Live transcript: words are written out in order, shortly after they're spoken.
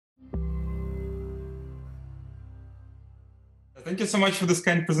Thank you so much for this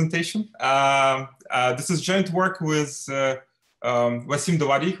kind presentation. This is joint work with Wasim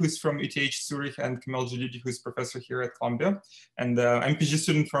Dawadi, who is from ETH Zurich, and Kamel Jadidi, who is professor here at Columbia. And I'm a PG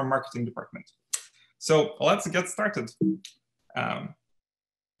student from Marketing Department. So let's get started.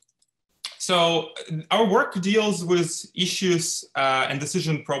 So our work deals with issues and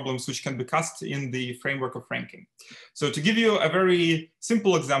decision problems which can be cast in the framework of ranking. So to give you a very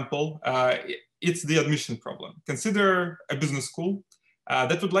simple example, it's the admission problem. Consider a business school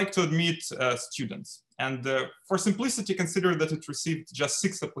that would like to admit students. And for simplicity, consider that it received just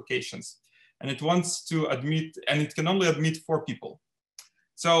 6 applications. And it wants to admit, and it can only admit 4 people.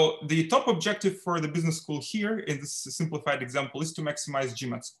 So the top objective for the business school here in this simplified example is to maximize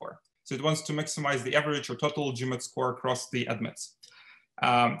GMAT score. So it wants to maximize the average or total GMAT score across the admits.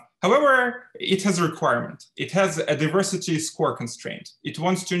 However, it has a requirement. It has a diversity score constraint. It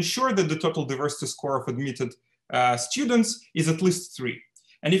wants to ensure that the total diversity score of admitted students is at least 3.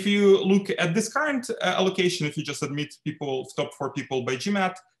 And if you look at this current allocation, if you just admit people, top 4 people by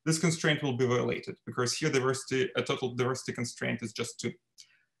GMAT, this constraint will be violated because here a total diversity constraint is just 2.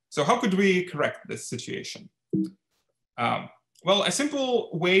 So how could we correct this situation? Well, a simple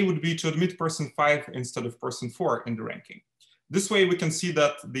way would be to admit person 5 instead of person 4 in the ranking. This way, we can see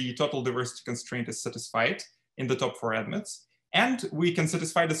that the total diversity constraint is satisfied in the top 4 admits. And we can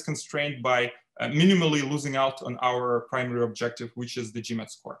satisfy this constraint by minimally losing out on our primary objective, which is the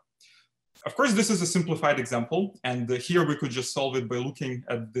GMAT score. Of course, this is a simplified example. And here we could just solve it by looking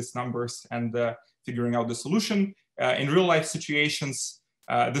at these numbers and figuring out the solution. In real life situations,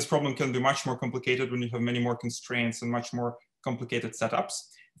 this problem can be much more complicated when you have many more constraints and much more complicated setups.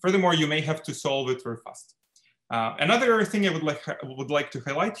 Furthermore, you may have to solve it very fast. Another thing I would like to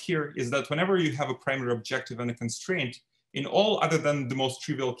highlight here is that whenever you have a primary objective and a constraint, in all other than the most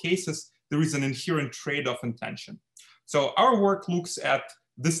trivial cases, there is an inherent trade-off in tension. So our work looks at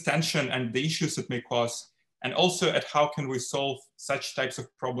this tension and the issues it may cause, and also at how can we solve such types of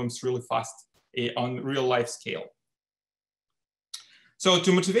problems really fast on real life scale. So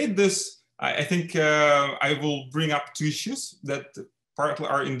to motivate this, I think I will bring up 2 issues that partly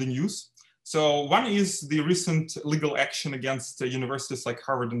are in the news. So one is the recent legal action against universities like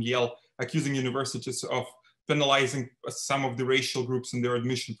Harvard and Yale, accusing universities of penalizing some of the racial groups in their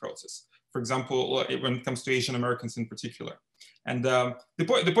admission process. For example, when it comes to Asian Americans in particular. And the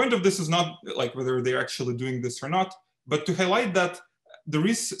point of this is not like whether they're actually doing this or not, but to highlight that there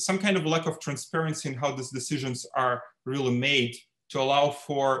is some kind of lack of transparency in how these decisions are really made to allow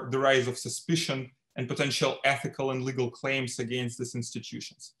for the rise of suspicion and potential ethical and legal claims against these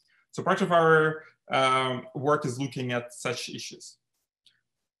institutions. So part of our work is looking at such issues.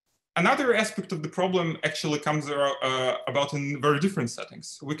 Another aspect of the problem actually comes about in very different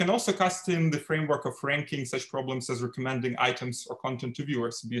settings. We can also cast in the framework of ranking such problems as recommending items or content to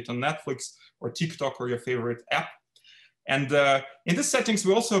viewers, be it on Netflix or TikTok or your favorite app. And in these settings,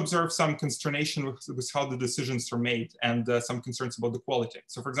 we also observe some consternation with how the decisions are made and some concerns about the quality.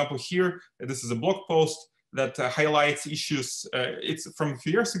 So for example, here, this is a blog post that highlights issues. It's from a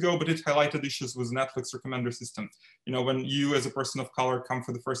few years ago, but it highlighted issues with Netflix recommender system. You know, when you as a person of color come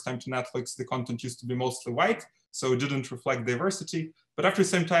for the first time to Netflix, the content used to be mostly white, so it didn't reflect diversity. But after the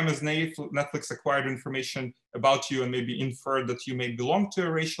same time as Netflix acquired information about you and maybe inferred that you may belong to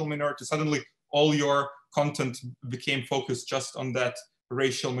a racial minority, suddenly all your content became focused just on that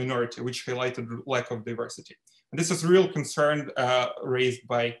racial minority, which highlighted lack of diversity. And this is a real concern raised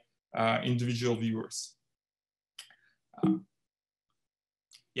by individual viewers.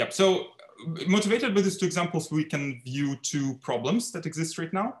 So motivated by these 2 examples, we can view 2 problems that exist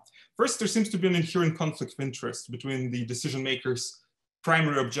right now. First, there seems to be an inherent conflict of interest between the decision maker's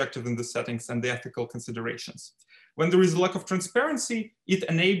primary objective in the settings and the ethical considerations. When there is a lack of transparency, it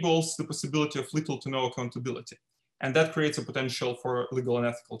enables the possibility of little to no accountability. And that creates a potential for legal and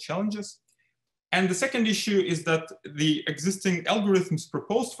ethical challenges. And the second issue is that the existing algorithms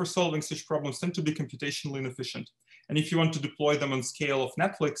proposed for solving such problems tend to be computationally inefficient. And if you want to deploy them on scale of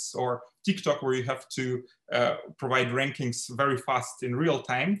Netflix or TikTok, where you have to provide rankings very fast in real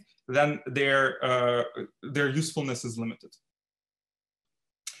time, then their usefulness is limited.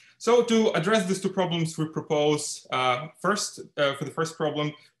 So to address these 2 problems, we propose for the first problem,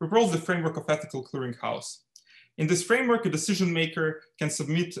 we propose the framework of ethical clearinghouse. In this framework, a decision maker can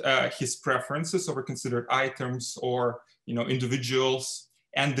submit his preferences over considered items or individuals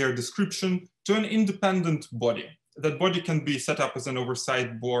and their description to an independent body. That body can be set up as an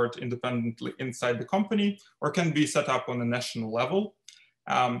oversight board independently inside the company, or can be set up on a national level.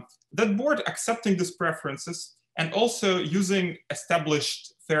 That board accepting these preferences and also using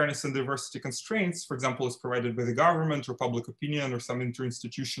established fairness and diversity constraints, for example, as provided by the government or public opinion or some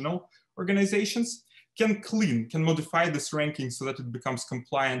interinstitutional organizations, can modify this ranking so that it becomes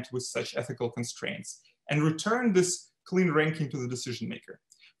compliant with such ethical constraints and return this clean ranking to the decision maker.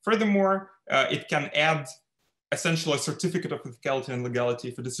 Furthermore, it can add essentially a certificate of ethicality and legality.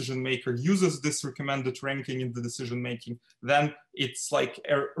 If a decision maker uses this recommended ranking in the decision making, then it's like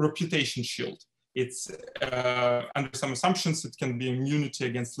a reputation shield. It's under some assumptions, it can be immunity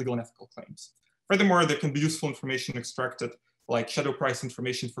against legal and ethical claims. Furthermore, there can be useful information extracted, like shadow price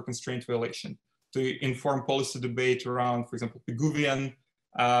information for constraint violation, to inform policy debate around, for example, Pigouvian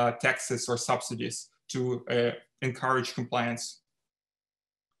taxes or subsidies to encourage compliance.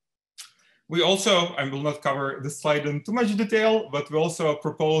 We also, I will not cover this slide in too much detail, but we also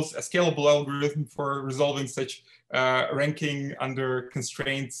propose a scalable algorithm for resolving such ranking under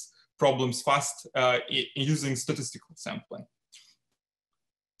constraints problems fast using statistical sampling.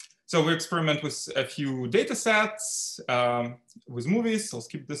 So we experiment with a few data sets with movies. I'll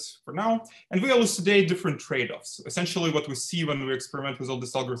skip this for now. And we elucidate different trade-offs. Essentially what we see when we experiment with all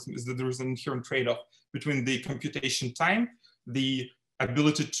this algorithm is that there is an inherent trade-off between the computation time, the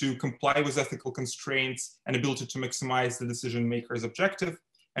ability to comply with ethical constraints, and ability to maximize the decision maker's objective.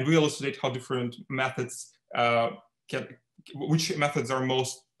 And we elucidate how different methods, which methods are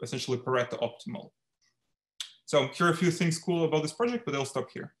most essentially Pareto optimal. So here are a few things cool about this project, but I'll stop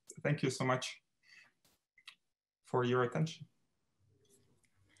here. Thank you so much for your attention.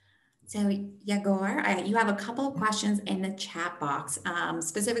 So Yegor, you have a couple of questions in the chat box,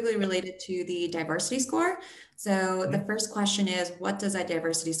 specifically related to the diversity score. So the first question is, what does a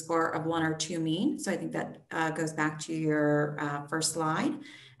diversity score of 1 or 2 mean? So I think that goes back to your first slide.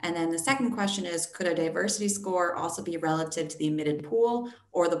 And then the second question is, could a diversity score also be relative to the admitted pool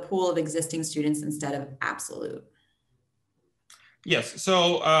or the pool of existing students instead of absolute? Yes,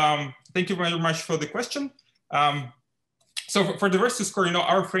 so thank you very much for the question. So for diversity score,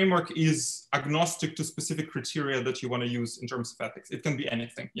 our framework is agnostic to specific criteria that you want to use in terms of ethics. It can be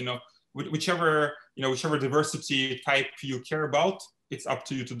anything, whichever diversity type you care about, it's up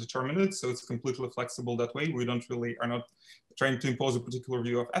to you to determine it. So it's completely flexible that way. We are not trying to impose a particular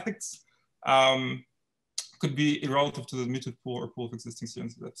view of ethics. Could be relative to the admitted pool or pool of existing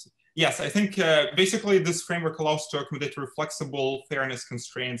students. Yes, I think basically this framework allows to accommodate flexible fairness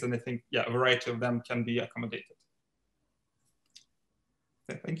constraints, and I think, yeah, a variety of them can be accommodated.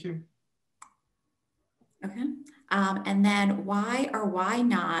 Okay, thank you. Okay, and then why or why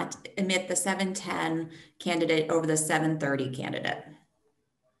not admit the 710 candidate over the 730 candidate?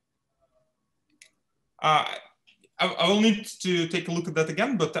 I will need to take a look at that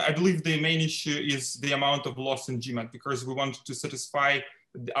again, but I believe the main issue is the amount of loss in GMAT, because we want to satisfy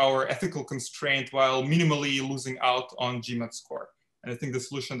our ethical constraint while minimally losing out on GMAT score. And I think the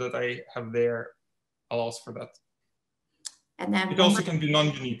solution that I have there allows for that. And then it also can be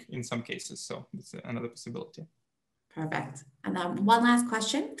non-unique in some cases, so it's another possibility. Perfect. And then one last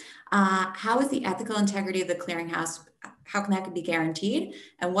question. How is the ethical integrity of the clearinghouse, how can that be guaranteed?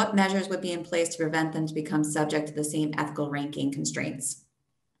 And what measures would be in place to prevent them to become subject to the same ethical ranking constraints?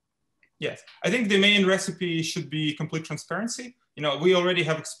 Yes, I think the main recipe should be complete transparency. We already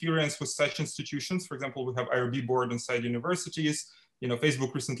have experience with such institutions. For example, we have IRB board inside universities.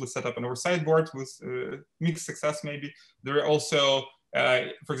 Facebook recently set up an oversight board with mixed success, maybe. There are also,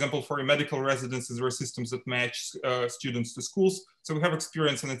 for example, for medical residences, there are systems that match students to schools. So we have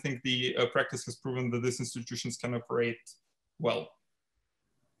experience, and I think the practice has proven that these institutions can operate well.